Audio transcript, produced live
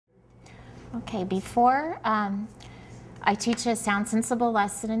Okay, before I teach a sound sensible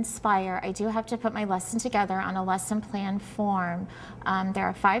lesson, Inspire, I do have to put my lesson together on a lesson plan form. There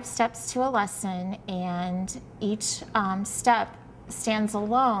are 5 steps to a lesson, and each step stands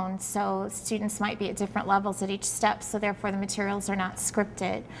alone, so students might be at different levels at each step, so therefore the materials are not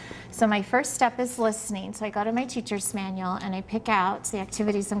scripted. So my first step is listening. So I go to my teacher's manual and I pick out the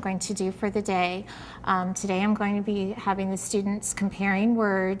activities I'm going to do for the day. Today I'm going to be having the students comparing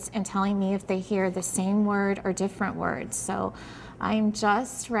words and telling me if they hear the same word or different words. So I'm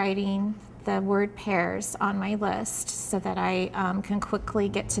just writing the word pairs on my list so that I can quickly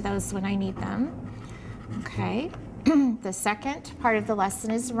get to those when I need them. Okay. The second part of the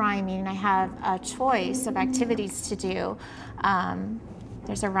lesson is rhyming, and I have a choice of activities to do.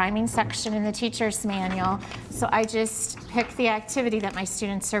 There's a rhyming section in the teacher's manual, so I just pick the activity that my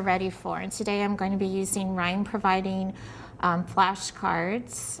students are ready for. And today I'm going to be using rhyme providing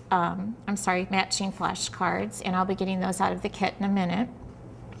flashcards, matching flashcards, and I'll be getting those out of the kit in a minute.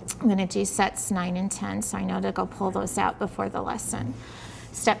 I'm going to do sets 9 and 10, so I know to go pull those out before the lesson.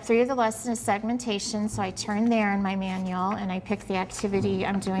 Step 3 of the lesson is segmentation, so I turn there in my manual and I pick the activity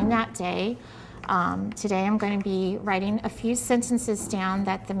I'm doing that day. Today I'm going to be writing a few sentences down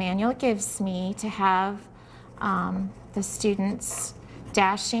that the manual gives me to have the students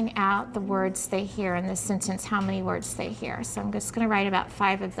dashing out the words they hear in the sentence, how many words they hear. So I'm just going to write about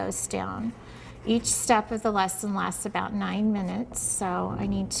 5 of those down. Each step of the lesson lasts about 9 minutes, so I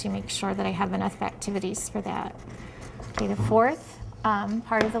need to make sure that I have enough activities for that. Okay, the fourth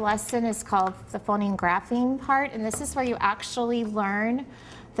part of the lesson is called the phoneme graphing part, and this is where you actually learn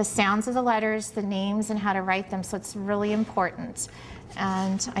the sounds of the letters, the names, and how to write them, so it's really important.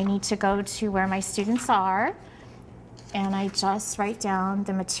 And I need to go to where my students are, and I just write down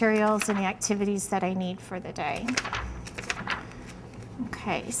the materials and the activities that I need for the day.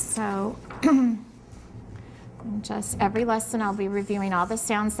 Okay, so just every lesson I'll be reviewing all the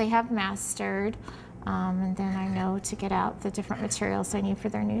sounds they have mastered. And then I know to get out the different materials I need for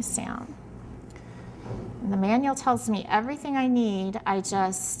their new sound. And the manual tells me everything I need,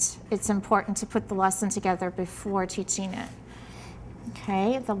 it's important to put the lesson together before teaching it.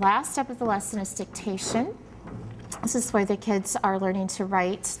 Okay, the last step of the lesson is dictation. This is where the kids are learning to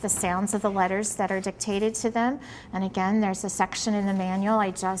write the sounds of the letters that are dictated to them. And again, there's a section in the manual.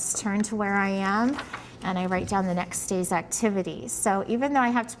 I just turn to where I am and I write down the next day's activities. So even though I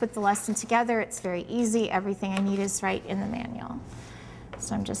have to put the lesson together, it's very easy. Everything I need is right in the manual.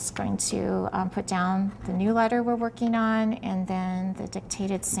 So I'm just going to put down the new letter we're working on and then the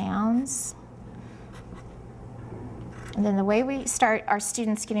dictated sounds. And then the way we start our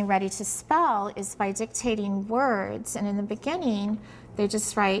students getting ready to spell is by dictating words. And in the beginning, they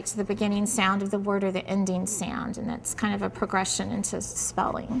just write the beginning sound of the word or the ending sound. And that's kind of a progression into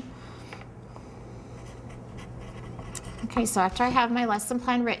spelling. Okay, so after I have my lesson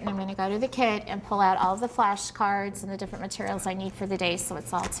plan written, I'm going to go to the kit and pull out all of the flashcards and the different materials I need for the day so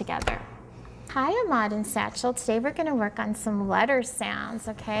it's all together. Hi, Ahmad and Satchel. Today we're going to work on some letter sounds,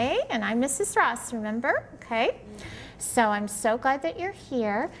 okay? And I'm Mrs. Ross, remember? Okay. So I'm so glad that you're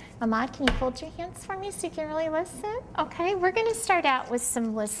here. Ahmad, can you fold your hands for me so you can really listen? Okay, we're going to start out with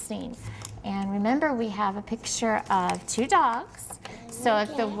some listening. And remember, we have a picture of 2 dogs. So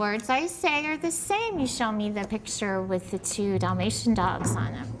if the words I say are the same, you show me the picture with the 2 Dalmatian dogs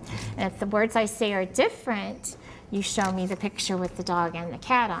on them. And if the words I say are different, you show me the picture with the dog and the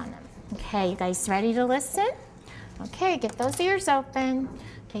cat on them. Okay, you guys ready to listen? Okay, get those ears open.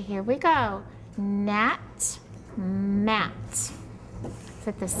 Okay, here we go. Gnat, mat. Is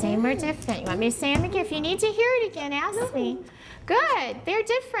it the same or different? You want me to say them again? If you need to hear it again, ask me. Good, they're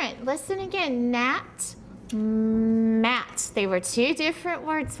different. Listen again. Gnat, mat. They were 2 different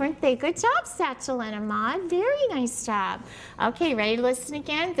words, weren't they? Good job, Satchel and Ahmad. Very nice job. Okay, ready to listen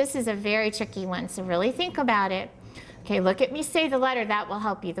again? This is a very tricky one, so really think about it. Okay, look at me say the letter. That will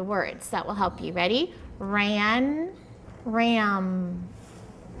help you. The words. That will help you. Ready? Ran, ram.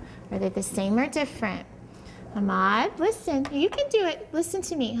 Are they the same or different? Ahmad, listen. You can do it. Listen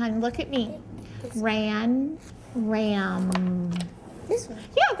to me, hon. Look at me. Ran, ram. This one.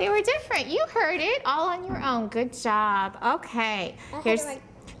 Yeah, they were different. You heard it all on your own. Good job. Okay.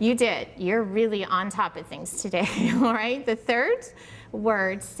 You did. You're really on top of things today. All right. The third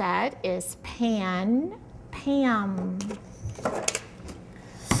word said is pan, Pam.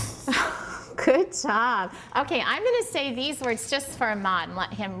 Good job. Okay, I'm going to say these words just for Ahmad and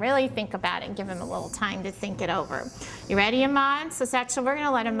let him really think about it and give him a little time to think it over. You ready, Ahmad? So, Satchel, we're going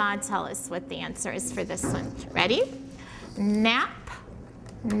to let Ahmad tell us what the answer is for this one. Ready? Nap,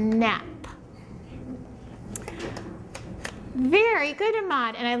 nap. Very good,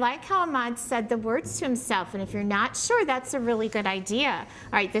 Ahmad. And I like how Ahmad said the words to himself. And if you're not sure, that's a really good idea.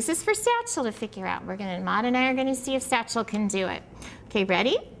 All right, this is for Satchel to figure out. Ahmad and I are gonna see if Satchel can do it. Okay,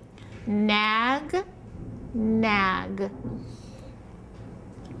 ready? Nag, nag.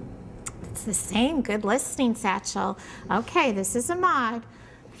 It's the same. Good listening, Satchel. Okay, this is Ahmad.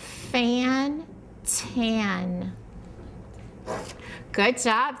 Fan, tan. Good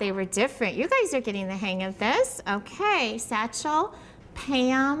job. They were different. You guys are getting the hang of this. Okay, Satchel.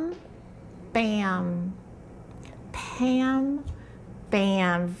 Pam, bam. Pam,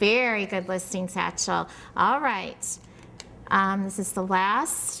 bam. Very good listening, Satchel. All right. This is the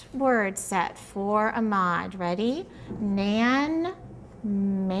last word set for Ahmad. Ready? Nan,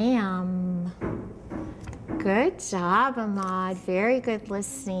 ma'am. Good job, Ahmad. Very good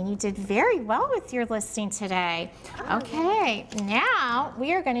listening. You did very well with your listening today. Okay, now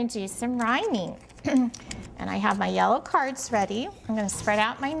we are going to do some rhyming. And I have my yellow cards ready. I'm going to spread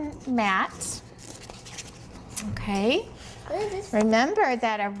out my mat. Okay. Remember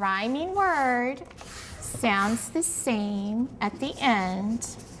that a rhyming word sounds the same at the end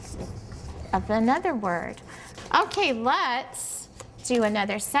of another word. Okay, let's do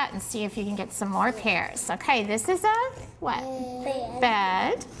another set and see if you can get some more pairs. Okay, this is a what?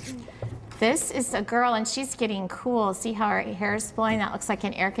 Bed. This is a girl and she's getting cool. See how her hair is blowing? That looks like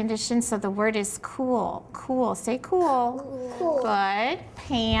an air conditioner. So the word is cool. Cool. Say cool. Cool. Good.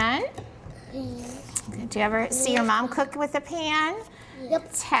 Pan. Okay, do you ever see your mom cook with a pan? Yep.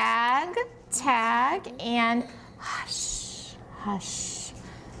 Tag. Tag. And hush. Hush.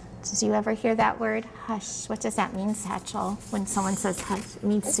 Did you ever hear that word, hush? What does that mean, Satchel? When someone says hush, it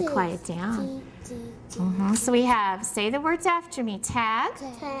means to quiet down. So we have, say the words after me. Tag.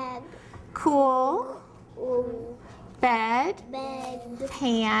 Tag. Cool. Cool. Bed. Bed.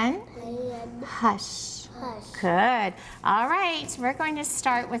 Pan. Pan. Hush. Hush. Good. All right, we're going to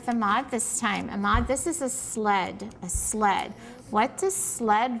start with Ahmad this time. Ahmad, this is a sled. A sled. What does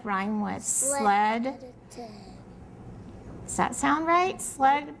sled rhyme with? Sled. Does that sound right?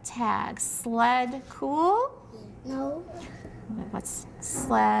 Sled tag. Sled cool? No. What's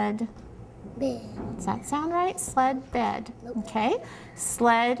sled? Bed. Does that sound right? Sled bed. Nope. Okay.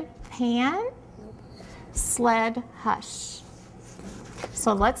 Sled pan. Nope. Sled hush.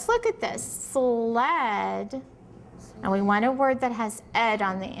 So let's look at this. Sled. And we want a word that has ed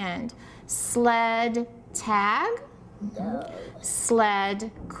on the end. Sled tag. No.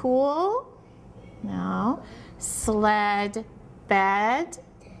 Sled cool. No. Sled bed.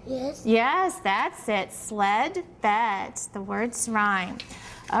 Yes. Yes, that's it. Sled bed. The words rhyme.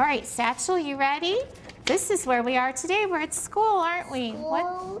 All right, Satchel, you ready? This is where we are today. We're at school, aren't we?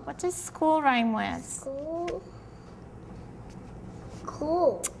 School. What does school rhyme with? Cool.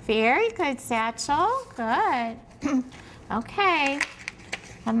 Cool. Very good, Satchel. Good. Okay.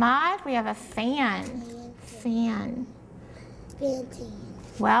 Ahmad, we have a fan. Fan. Fancy.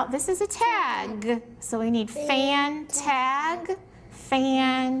 Well, this is a tag. So we need fan, tag,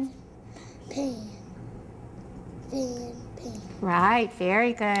 fan. Pan. Fan. Pan. Right,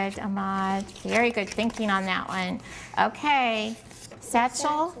 very good, Ahmad. Very good thinking on that one. Okay,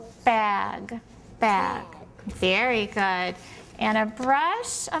 Satchel, bag, bag. Very good. And a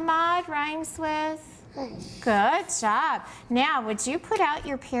brush, Ahmad, rhymes with? Hush. Good job. Now, would you put out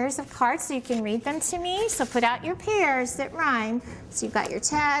your pairs of cards so you can read them to me? So put out your pairs that rhyme. So you've got your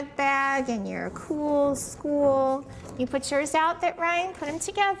tag, bag, and your cool, school. You put yours out that rhyme, put them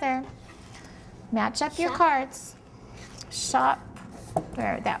together. Match up your cards. Shop,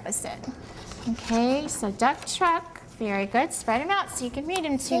 where that was it. Okay, so duck, truck. Very good. Spread them out so you can read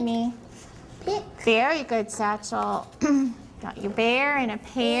them to me. Pick. Very good, Satchel. Got your bear and a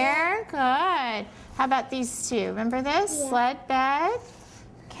pear. Good. How about these two? Remember this? Yeah. Sled bed.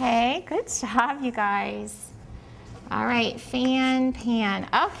 Okay, good job, you guys. All right, fan, pan.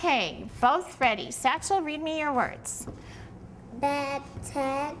 Okay, both ready. Satchel, read me your words. Bag,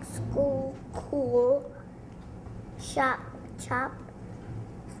 tag, school, cool. Shop, chop.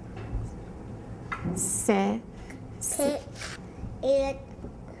 Sick. Pick. And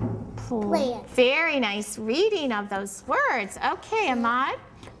Pool. Plant. Very nice reading of those words. Okay, Ahmad.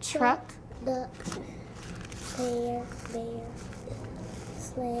 Truck. duck, bear, bear,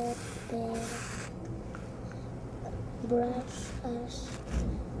 sled, bear, brush, us,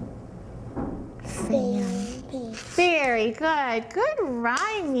 fan, pan. Very good. Good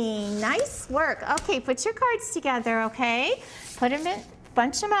rhyming. Nice work. Okay, put your cards together, okay? Put them in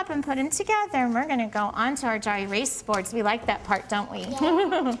bunch them up and put them together, and we're gonna go onto our dry erase boards. We like that part, don't we?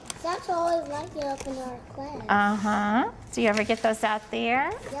 Yeah. That's always like it up in our class. Uh-huh. Do you ever get those out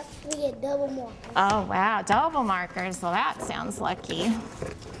there? Yep, we get double markers. Oh, wow, double markers. Well, that sounds lucky.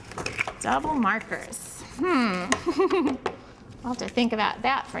 Double markers. I'll have to think about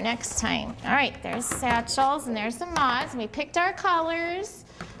that for next time. All right, there's Satchel's and there's the Mods. We picked our colors.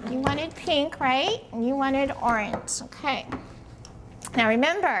 You wanted pink, right? And you wanted orange. Okay. Now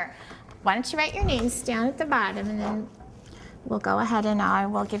remember, why don't you write your names down at the bottom, and then we'll go ahead and I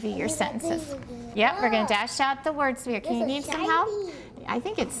will give you your sentences. Yep, we're going to dash out the words here. Can you need some help? I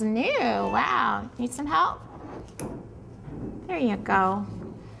think it's new. Wow. Need some help? There you go.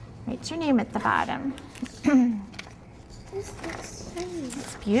 Write your name at the bottom. This looks shiny.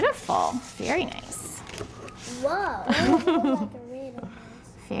 It's beautiful. Very nice. Whoa. Like a red one.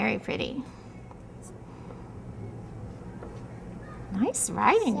 Very pretty. Nice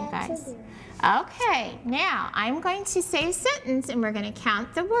writing, you guys. Okay, now I'm going to say a sentence and we're going to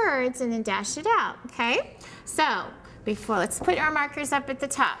count the words and then dash it out, okay? So, let's put our markers up at the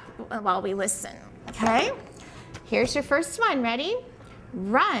top while we listen, okay? Here's your first one. Ready?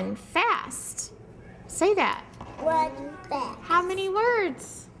 Run fast. Say that. Run fast. How many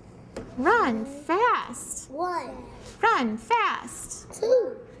words? Run fast. 1, Run fast.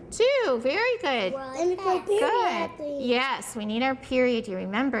 2. 2. Very good. And put period at the end. Yes, we need our period. You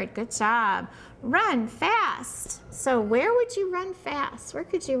remembered. Good job. Run fast. So where would you run fast? Where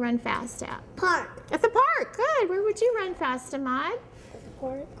could you run fast at? Park. At the park. Good. Where would you run fast, Ahmad?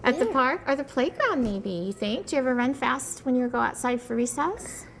 Park. At the park or the playground, maybe, you think? Do you ever run fast when you go outside for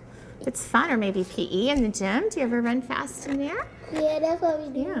recess? It's fun. Or maybe PE in the gym. Do you ever run fast in there? Yeah, that's what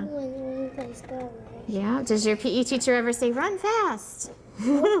we do Yeah. when we play Star Wars. Yeah. Does your PE teacher ever say, run fast?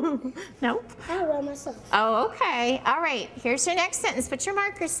 Nope. I run myself. Oh, okay. All right. Here's your next sentence. Put your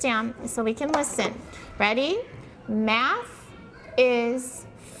markers down so we can listen. Ready? Math is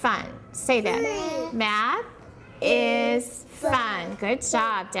fun. Say that. Math is fun. Good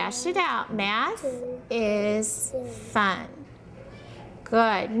job. Dash it out. Math is fun.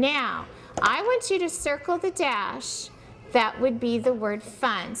 Good. Now, I want you to circle the dash. That would be the word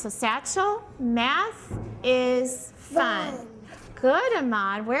fun. So, Satchel, math is fun. Good,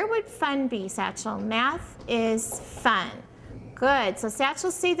 Ahmad. Where would fun be, Satchel? Math is fun. Good. So, Satchel,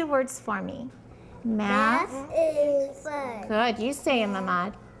 say the words for me. Math is fun. Good. You say them,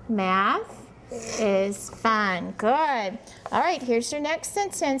 Ahmad. Math is fun. Good. All right, here's your next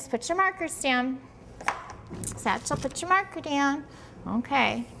sentence. Put your markers down. Satchel, put your marker down.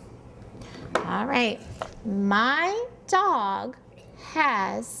 Okay. All right. My dog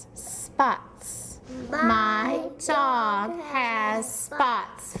has spots. My dog has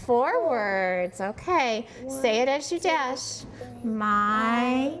spots. 4 words. Okay. Say it as you dash.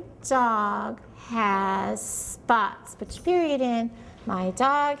 My dog has spots. Put your period in. My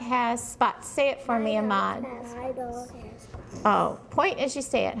dog has spots. Say it for me, Ahmad. My dog has spots. Oh, point as you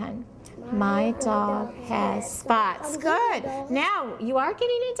say it, hon. My dog has spots. Good. Now, you are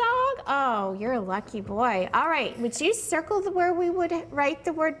getting a dog? Oh, you're a lucky boy. All right. Would you circle where we would write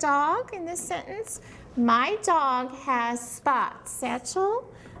the word dog in this sentence? My dog has spots.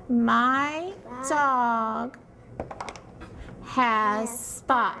 Satchel, my dog has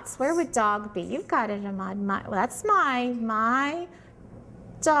spots. Where would dog be? You've got it, Ahmad. Well, that's my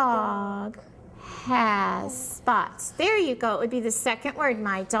dog has spots. There you go. It would be the second word.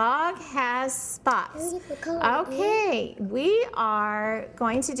 My dog has spots. Okay, we are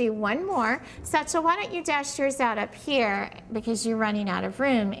going to do one more. Satchel, why don't you dash yours out up here because you're running out of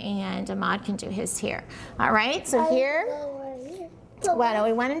room and Ahmad can do his here. All right, so here. Why don't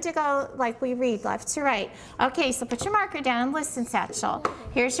we want him to go like we read, left to right. Okay, so put your marker down and listen, Satchel.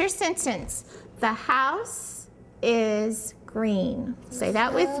 Here's your sentence. The house is green. Say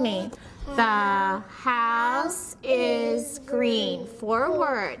that with me. The house is green. 4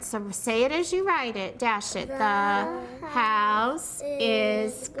 words. So say it as you write it. Dash it. The house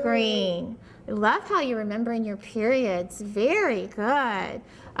is green. I love how you're remembering your periods. Very good.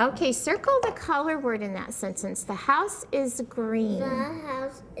 Okay, circle the color word in that sentence. The house is green. The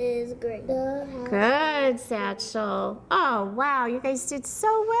house is green. Good, Satchel. Oh, wow, you guys did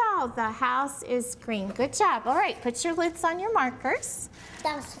so well. The house is green. Good job. All right, put your lids on your markers.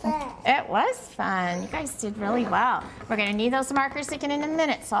 That was fun. It was fun. You guys did really well. We're going to need those markers again in a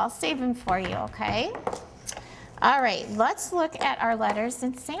minute, so I'll save them for you, okay? All right, let's look at our letters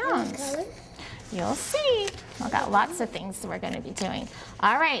and sounds. You'll see. I've got lots of things that we're going to be doing.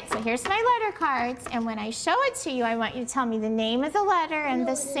 All right, so here's my letter cards, and when I show it to you, I want you to tell me the name of the letter and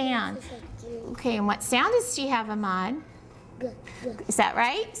the sound. Okay, and what sound do you have, Ahmad? Is that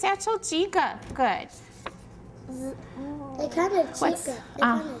right? Satchel, Giga. Good. They kind of trick What's- us. They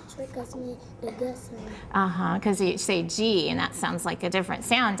kind of trick us with the good sound. Because you say G, and that sounds like a different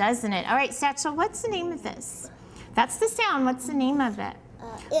sound, doesn't it? All right, Satchel, what's the name of this? That's the sound. What's the name of it?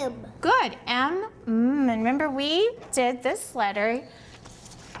 M. Good. M. And remember, we did this letter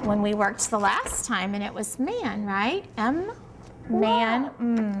when we worked the last time, and it was man, right? M.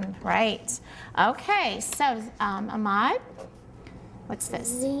 Man. Right. Okay. So, Ahmad, what's this?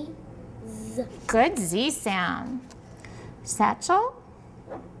 Z. Z. Good Z sound. Satchel.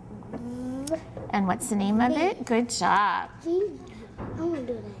 And what's the name of it? Good job. V. I want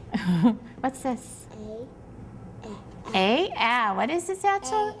to do that. What's this? A. A. What is it,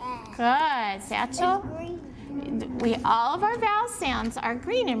 Satchel? Good. Satchel. Green. All of our vowel sounds are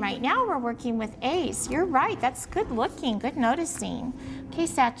green, and right now we're working with A's. You're right. That's good looking, good noticing. Okay,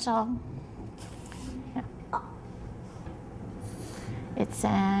 Satchel. It's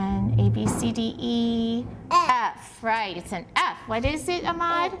an A, B, C, D, E, F. Right, it's an F. What is it,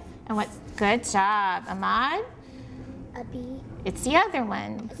 Ahmad? And what's good job, Ahmad? A B. It's the other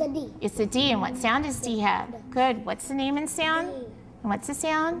one. It's a D. It's a D, and what sound does D have? Good. What's the name and sound? D. And what's the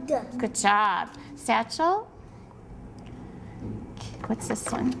sound? D. Good job. Satchel? What's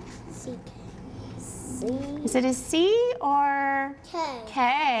this one? C. C. Is it a C or K. K?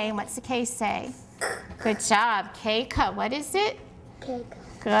 And what's the K say? Good job. K. What is it? K.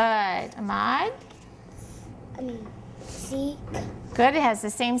 Good. Ahmad? C. Good. It has the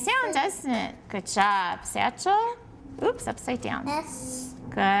same sound, doesn't it? Good job. Satchel? Oops, upside down. S.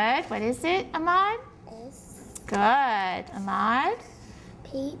 Good. What is it, Ahmad? S. Good. Ahmad?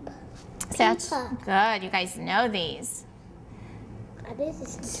 Peep. Satchel? Good. You guys know these. This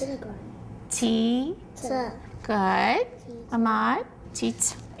is kindergarten. T. T. Good. Ahmad? T.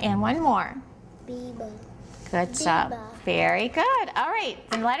 And one more. Biba. Good job. Biba. Very good. All right.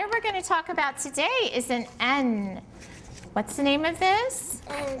 The letter we're going to talk about today is an N. What's the name of this?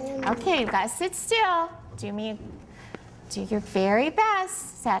 N. Okay, you've got to sit still. Do your very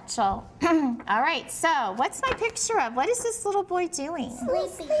best, Satchel. All right, so what's my picture of? What is this little boy doing?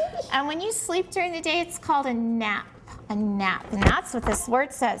 Sleepy. And when you sleep during the day, it's called a nap. A nap. And that's what this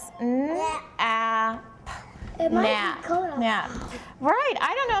word says. Nap. It might Nap. be cold outside. Nap. Right.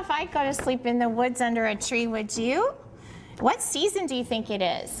 I don't know if I'd go to sleep in the woods under a tree, would you? What season do you think it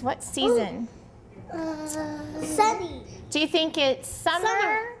is? What season? Sunny. Do you think it's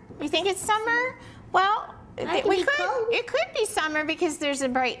summer? You think it's summer? Well, it could be summer because there's a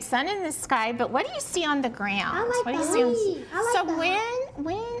bright sun in the sky, but what do you see on the ground? I like What do the you see? leaves. I like So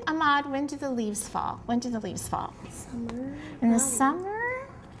the Ahmad, when do the leaves fall? When do the leaves fall? Summer. In the summer?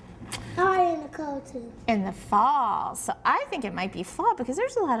 Or in the cold too. In the fall. So I think it might be fall because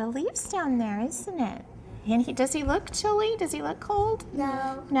there's a lot of leaves down there, isn't it? And does he look chilly? Does he look cold?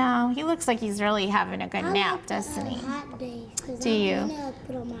 No. No, he looks like he's really having a good I nap, like doesn't he? Hot days. Do you? I want to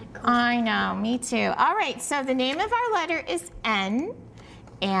put on my coat. I know, me too. All right, so the name of our letter is N,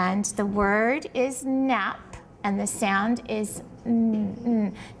 and the word is nap, and the sound is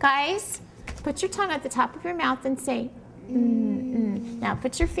n. Guys, put your tongue at the top of your mouth and say n. Now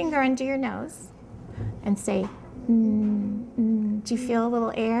put your finger under your nose and say n. Do you feel a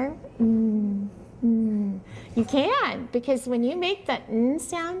little air? You can, because when you make the n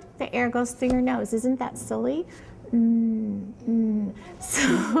sound, the air goes through your nose. Isn't that silly?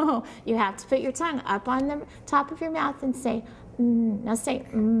 So you have to put your tongue up on the top of your mouth and say, now say,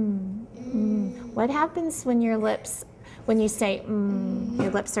 What happens when when you say,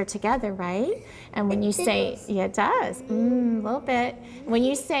 your lips are together, right? And when you say, yeah, it does, a little bit. When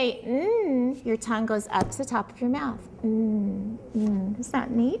you say, your tongue goes up to the top of your mouth. Isn't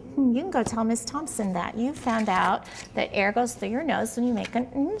that neat? You can go tell Miss Thompson that. You found out that air goes through your nose when you make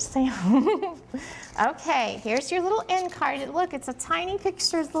an sound. Okay, here's your little N card. Look, it's a tiny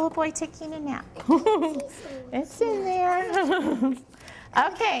picture of the little boy taking a nap. It's in there.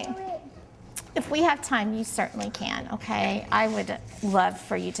 Okay. If we have time, you certainly can, okay? I would love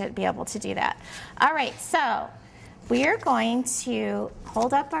for you to be able to do that. All right, so we are going to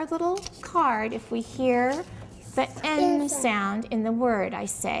hold up our little card if we hear the N sound in the word, I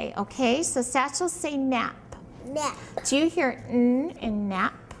say, okay? So Satchel, say nap. Nap. Do you hear N in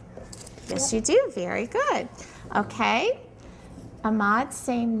nap? Yes, you do. Very good. Okay. Ahmad,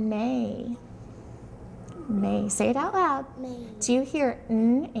 say may. May. Say it out loud. May. Do you hear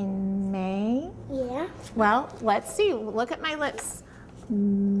N in may? Yeah. Well, let's see. Look at my lips.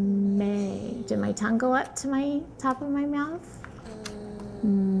 May. Did my tongue go up to my top of my mouth?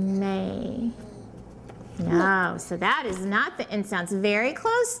 May. No, so that is not the N sound. It's very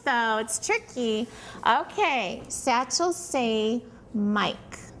close though. It's tricky. Okay, Satchel, say Mike.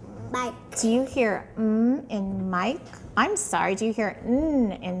 Mike. Do you hear in Mike? I'm sorry, do you hear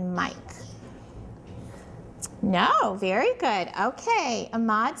in Mike? No, very good. Okay,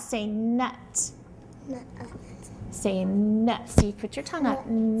 Ahmad, say nut. Say nut. So you put your tongue out,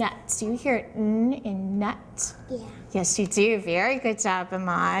 nut. Do you hear in nut? Yeah. Yes, you do. Very good job,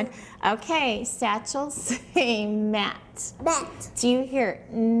 Ahmad. Okay, Satchel, say mat. Mat. Do you hear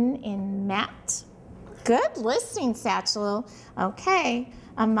in mat? Good listening, Satchel. Okay,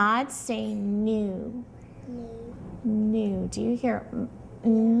 Ahmad, say new. New. Do you hear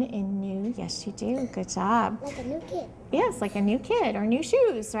in new? Yes, you do. Good job. Like a new kid. Yes, like a new kid or new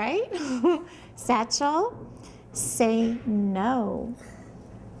shoes, right? Satchel, say no.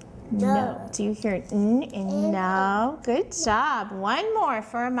 No. Do you hear in no? Good job. One more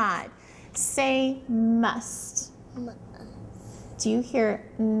for Ahmad. Say must. Do you hear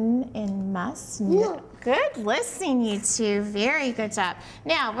in must? No. Good listening, you two. Very good job.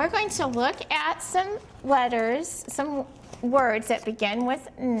 Now, we're going to look at some letters, some words that begin with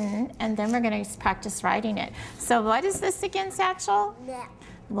N, and then we're going to practice writing it. So what is this again, Satchel? Nap.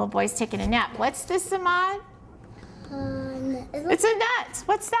 Little boy's taking a nap. What's this, Ahmad? It's a nut.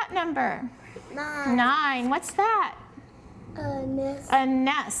 What's that number? 9. 9. What's that? Nest. A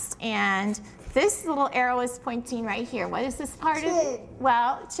nest. And this little arrow is pointing right here. What is this part of it?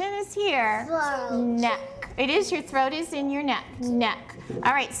 Well, chin is here. Throat. Neck. It is. Your throat is in your neck. Neck.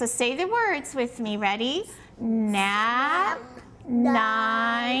 All right, so say the words with me. Ready? Nap,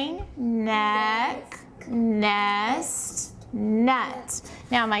 9, neck, nest, nut.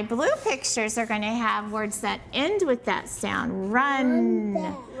 Now my blue pictures are going to have words that end with that sound.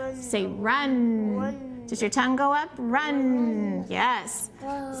 Run. Say run. Does your tongue go up? Run. Yes.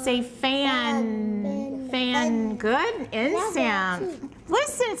 Say fan. Fan. Good. End sound.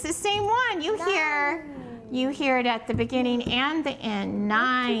 Listen, it's the same one. You hear it at the beginning and the end.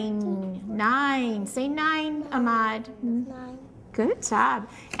 9. 9. Say 9, Ahmad. 9. Good job.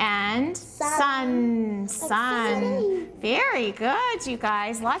 And sun. Sun. Very good, you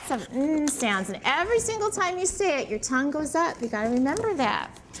guys. Lots of sounds. And every single time you say it, your tongue goes up. You got to remember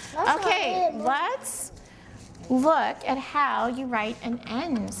that. Okay, let's look at how you write an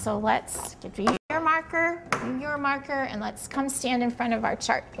N. So let's give you your marker, and let's come stand in front of our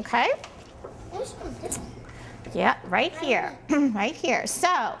chart, okay? Yeah, right here, right here.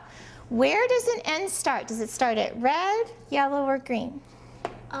 So, where does an N start? Does it start at red, yellow, or green?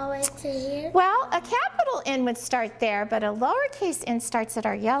 All the way to here? Well, a capital N would start there, but a lowercase n starts at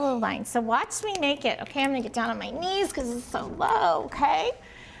our yellow line. So watch me make it. Okay, I'm gonna get down on my knees because it's so low, okay?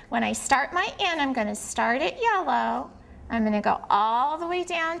 When I start my N, I'm gonna start at yellow. I'm gonna go all the way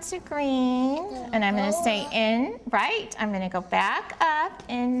down to green, and I'm gonna say N, right? I'm gonna go back up,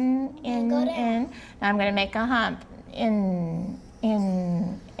 N. Now I'm gonna make a hump, N.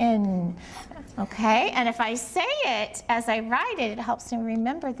 Okay, and if I say it as I write it, it helps me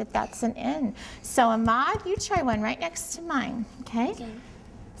remember that that's an N. So Ahmad, you try one right next to mine, okay?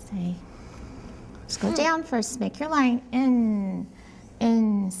 Say, just go down first, make your line, N,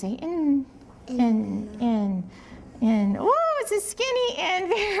 say N. Oh, it's a skinny N,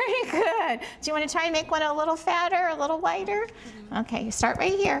 very good. Do you want to try and make one a little fatter, a little wider? Okay, you start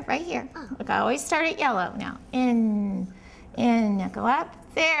right here, Look, I always start at yellow now. N, now go up.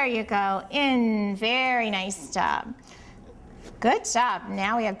 There you go, N, very nice job. Good job.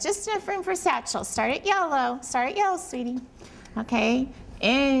 Now we have just enough room for Satchel. Start at yellow, sweetie. Okay,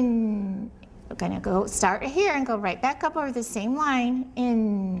 N. We're gonna go start here and go right back up over the same line.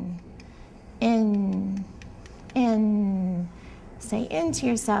 N. Say N to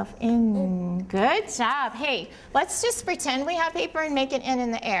yourself, N. Good job. Hey, let's just pretend we have paper and make an N in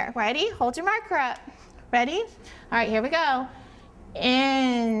the air. Ready? Hold your marker up. Ready? All right, here we go.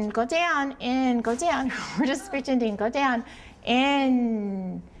 N, go down, N, go down. We're just pretending, go down.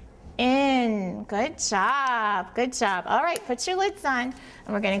 N. Good job, good job. All right, put your lids on,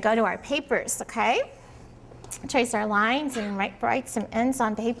 and we're gonna go to our papers, okay? Trace our lines and write some N's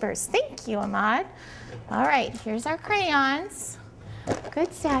on papers. Thank you, Ahmad. All right, here's our crayons.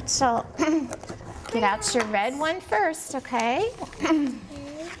 Good, Satchel. Get out your red one first, okay?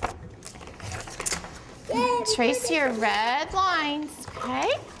 Trace your red lines, okay?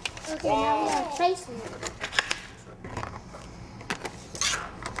 Okay, now we're tracing it.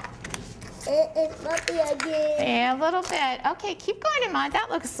 It's bumpy again. Yeah, a little bit. Okay, keep going, Ahmad. That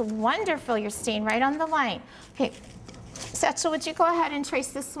looks wonderful. You're staying right on the line. Okay, Satchel, would you go ahead and trace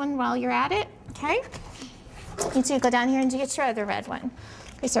this one while you're at it? Okay? You two go down here and get your other red one.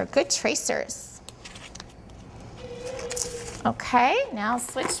 These are good tracers. Okay, now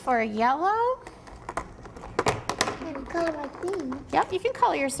switch for a yellow. Can I color my thing? Yep, you can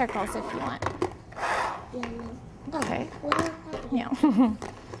color your circles if you want. Yellow. Okay. Well, Yeah.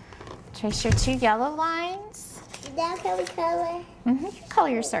 Trace your 2 yellow lines. now can we color? You can color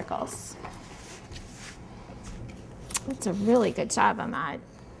your circles. That's a really good job, Ahmad.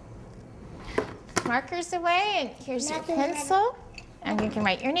 Markers away, and here's your Nothing pencil. And you can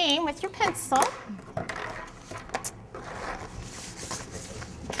write your name with your pencil.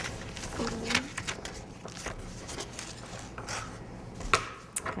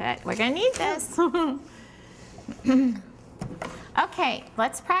 Good, we're gonna need this. Okay,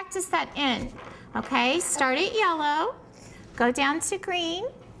 let's practice that in. Okay, start at yellow, go down to green,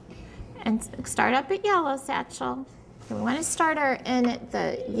 and start up at yellow, Satchel. Okay, we want to start our in at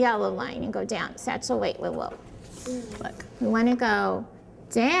the yellow line and go down. Satchel, wait, whoa. Look, we want to go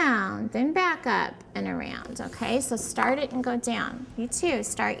down, then back up and around. Okay, so start it and go down. You too,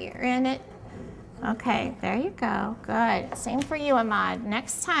 start your in it. Okay, there you go. Good. Same for you, Ahmad.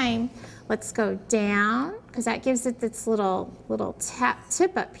 Next time, let's go down, because that gives it this little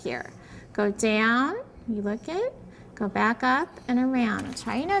tip up here. Go down, you look it, go back up and around. I'll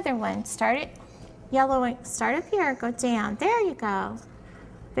try another one. Start it yellow, start up here, go down. There you go.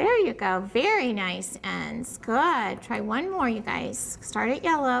 There you go. Very nice ends. Good. Try one more, you guys. Start at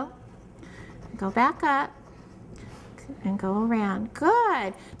yellow, go back up, and go around.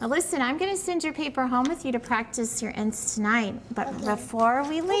 Good. Now listen, I'm going to send your paper home with you to practice your ends tonight. But before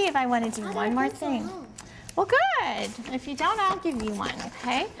we leave, I want to do one more thing. Well, good. If you don't, I'll give you one,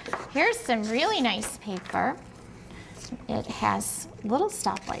 okay? Here's some really nice paper. It has little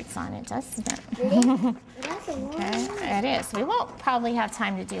stoplights on it, doesn't it? Okay, it is. We won't probably have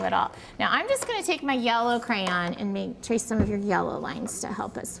time to do it all. Now, I'm just going to take my yellow crayon and trace some of your yellow lines to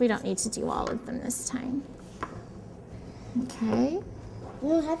help us. We don't need to do all of them this time. Okay. We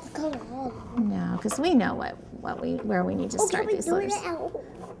don't have to color all of them. No, because we know where we need to start these letters. Can we do it at home?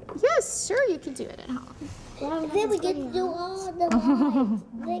 Yes, sure, you can do it at home. Then we get to do all the lines.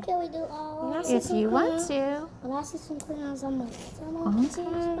 Then can we do all? If you want to. When I see some crayons, I'm like,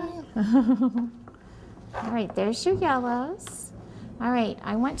 Okay. All right, there's your yellows. All right,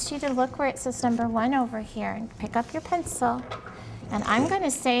 I want you to look where it says number 1 over here and pick up your pencil. And I'm going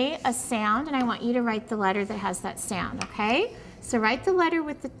to say a sound, and I want you to write the letter that has that sound, okay? So write the letter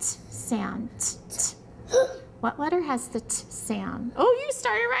with the t sound. T, t. What letter has the t sound? Oh, you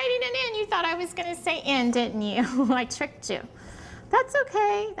started writing it in. You thought I was going to say in, didn't you? I tricked you. That's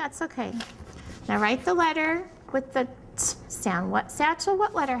okay. That's okay. Now write the letter with the t sound. What, Satchel,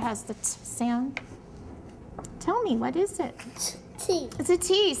 what letter has the t sound? Tell me, what is it? T. It's a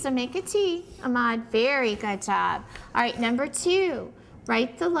T, so make a T. Ahmad, very good job. All right, number 2,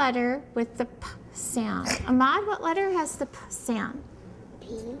 write the letter with the P sound. Ahmad, what letter has the P sound?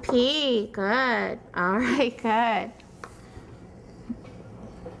 P. P, good. All right, good.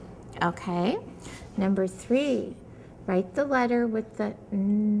 Okay, number 3, write the letter with the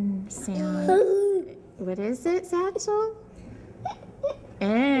N sound. What is it, Satchel?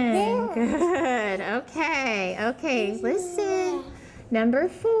 N, good. Okay, listen. Number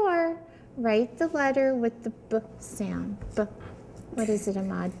 4, write the letter with the B sound. B. What is it,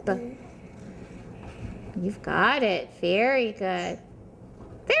 Ahmad? B. You've got it. Very good.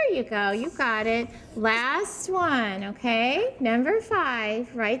 There you go. You got it. Last one, okay? Number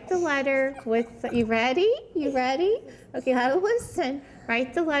 5, write the letter with the, you ready? You ready? Okay, you have to listen.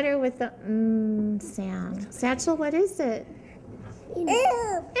 Write the letter with the sound. Satchel, what is it? M.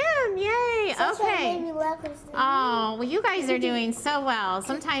 M, yay. Okay. Oh, well, you guys are doing so well.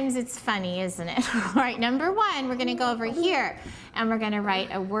 Sometimes it's funny, isn't it? All right, number 1, we're going to go over here, and we're going to write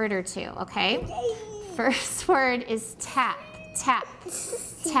a word or 2, okay? First word is tap, tap,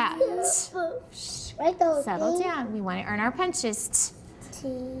 tap. Settle down. We want to earn our punches. T.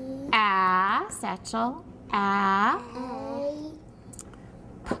 A, Satchel. A.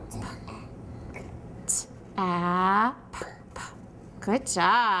 T. A. Good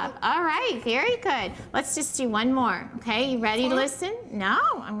job. All right, very good. Let's just do one more, okay? You ready to listen? No,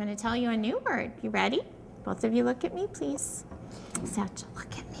 I'm going to tell you a new word. You ready? Both of you look at me, please. Satchel,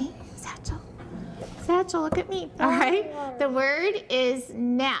 look at me. Satchel. Satchel, look at me. All right. The word is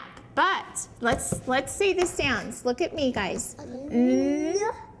nap, but let's say the sounds. Look at me, guys. N,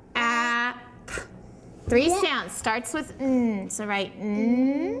 a, p. 3 sounds. Starts with n. So write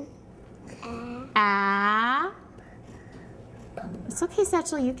n, a. It's okay,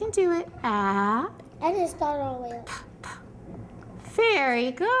 Satchel, you can do it. A. I just start all the way up.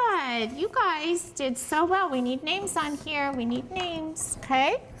 Very good. You guys did so well. We need names on here. We need names,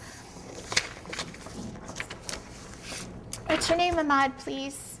 okay? What's your name, Ahmad,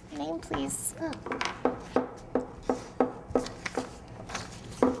 please? Your name, please. Oh.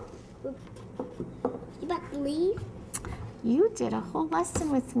 You about to leave? You did a whole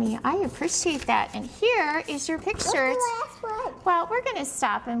lesson with me. I appreciate that. And here is your picture. What's the last one? Well, we're going to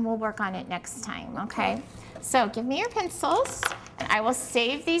stop and we'll work on it next time, okay? So give me your pencils, and I will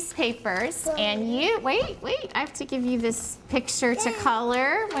save these papers. And you, wait, I have to give you this picture to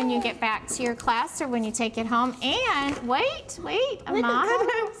color when you get back to your class or when you take it home. And wait, Ahmad,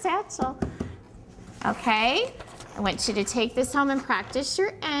 Satchel. Okay, I want you to take this home and practice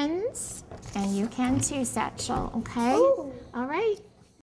your ends. And you can too, Satchel, okay? Ooh. All right.